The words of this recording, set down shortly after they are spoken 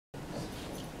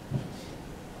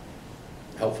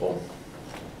helpful.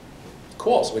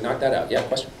 Cool, so we knocked that out. Yeah,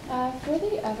 question? For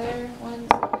the other ones,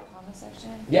 the comma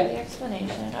section, Yeah. for the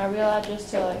explanation, are we allowed just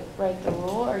to like write the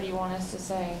rule, or do you want us to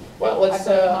say? Well, let's,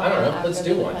 after the I don't comma, know, let's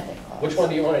after do the one. dependent clause? Which one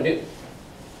do you want to do?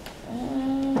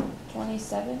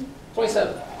 27?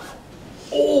 27.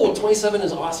 Oh, 27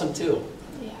 is awesome too.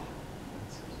 Yeah.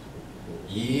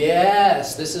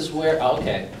 Yes, this is where,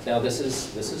 okay, now this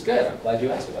is good. I'm glad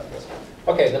you asked about this.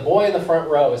 Okay, the boy in the front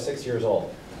row is 6 years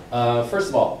old. First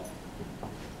of all,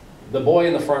 the boy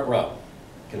in the front row,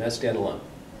 can that stand alone?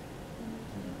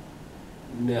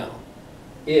 No.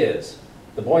 Is.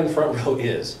 The boy in the front row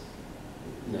is.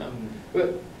 No.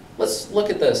 But let's look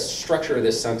at the structure of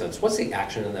this sentence. What's the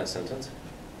action in that sentence?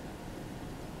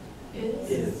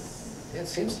 Is. Yeah, it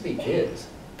seems to be is.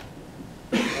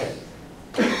 Right.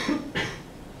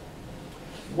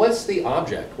 What's the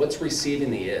object? What's receiving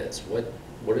the is?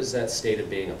 What is that state of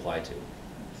being applied to?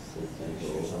 6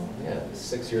 years old. Yeah,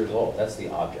 6 years old. That's the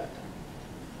object.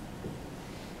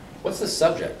 What's the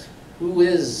subject? Who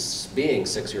is being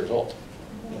 6 years old?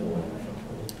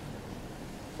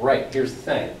 Right, here's the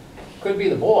thing. Could be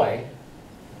the boy,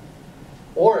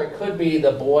 or it could be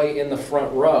the boy in the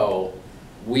front row.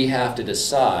 We have to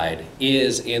decide,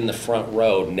 is in the front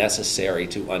row necessary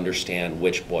to understand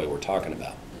which boy we're talking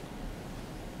about?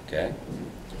 Okay?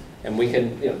 And we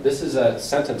can, this is a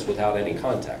sentence without any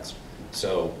context.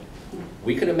 So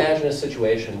we could imagine a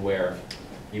situation where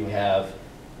you have,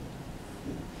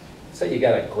 say you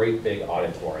got a great big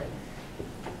auditorium,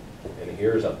 and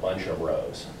here's a bunch of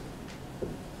rows.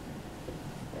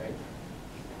 Right?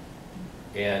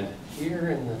 And here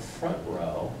in the front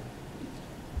row,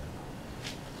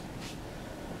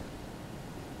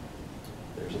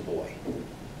 there's a boy.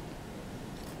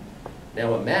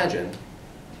 Now imagine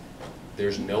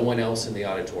there's no one else in the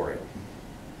auditorium.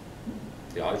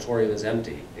 The auditorium is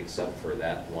empty except for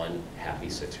that one happy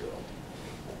 6-year-old.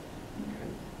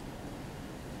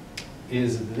 Okay.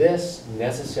 Is this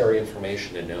necessary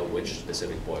information to know which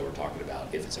specific boy we're talking about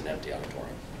if it's an empty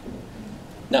auditorium?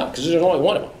 No, because there's only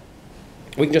one of them.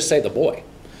 We can just say the boy.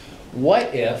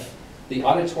 What if the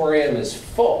auditorium is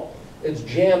full? It's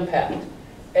jam-packed.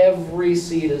 Every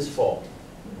seat is full.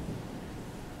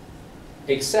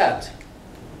 Except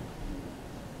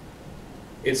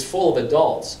it's full of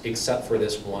adults except for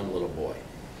this one little boy.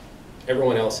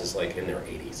 Everyone else is like in their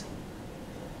 80s.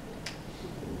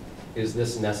 Is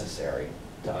this necessary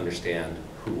to understand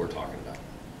who we're talking about?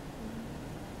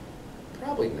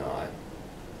 Probably not.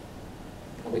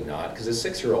 Probably not, because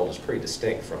a 6-year-old is pretty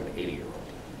distinct from an 80-year-old.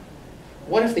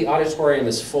 What if the auditorium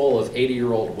is full of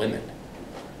 80-year-old women?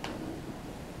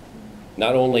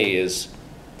 Not only is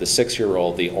the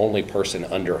 6-year-old the only person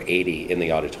under 80 in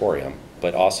the auditorium,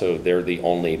 but also they're the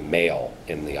only male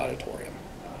in the auditorium.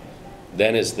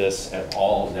 Then is this at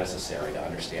all necessary to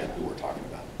understand who we're talking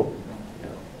about?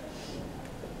 No.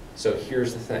 So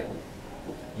here's the thing.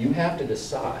 You have to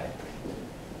decide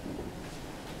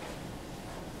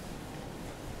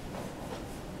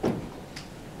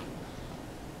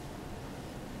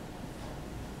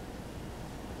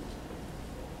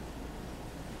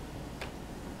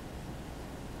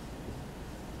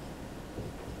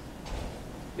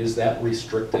is that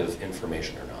restrictive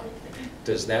information or not?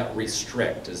 Does that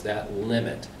restrict? Does that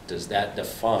limit? Does that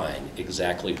define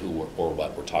exactly who or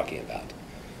what we're talking about?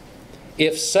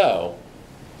 If so,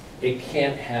 it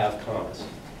can't have commas.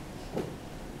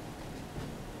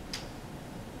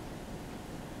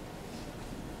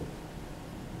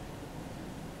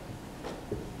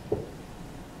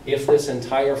 If this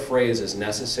entire phrase is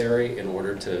necessary in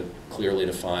order to clearly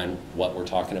define what we're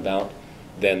talking about,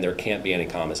 then there can't be any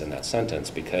commas in that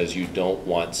sentence because you don't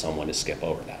want someone to skip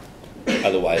over that.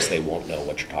 Otherwise, they won't know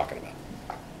what you're talking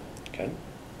about. Okay?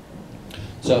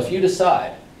 So if you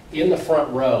decide in the front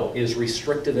row is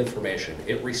restrictive information,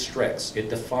 it restricts, it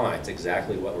defines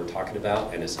exactly what we're talking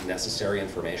about and is necessary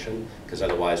information, because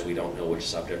otherwise we don't know which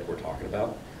subject we're talking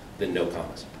about, then no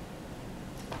commas.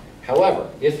 However,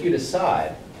 if you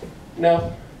decide,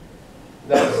 no,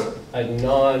 that's a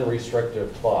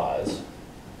non-restrictive clause,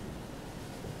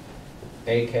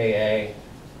 AKA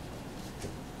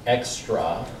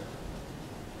extra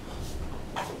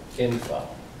info.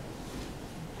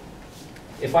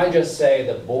 If I just say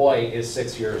the boy is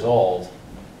 6 years old,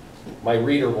 my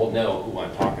reader will know who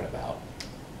I'm talking about.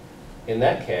 In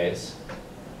that case,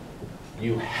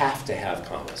 you have to have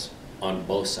commas on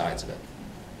both sides of it.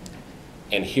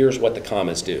 And here's what the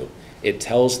commas do. It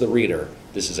tells the reader,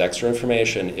 this is extra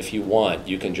information. If you want,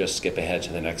 you can just skip ahead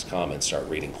to the next comma and start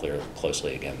reading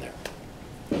closely again there.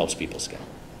 Helps people skip.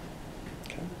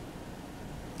 Okay.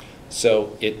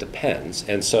 So it depends.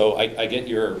 And so I get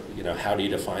your, how do you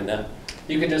define that?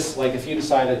 You could just, like, if you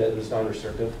decided that it was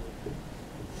non-restrictive,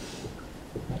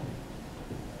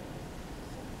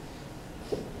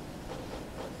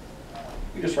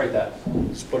 you just write that.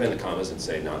 Just put in the commas and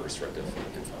say non-restrictive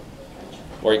info.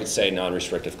 Or you could say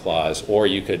non-restrictive clause, or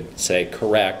you could say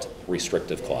correct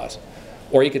restrictive clause.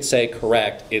 Or you could say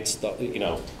correct, it's the, you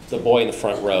know, the boy in the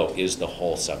front row is the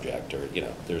whole subject, or, you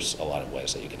know, there's a lot of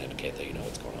ways that you can indicate that you know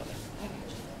what's going on there.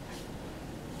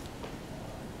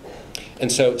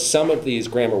 And so some of these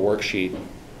grammar worksheet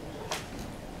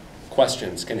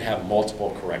questions can have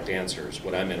multiple correct answers.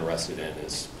 What I'm interested in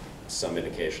is some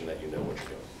indication that you know what you're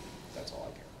doing.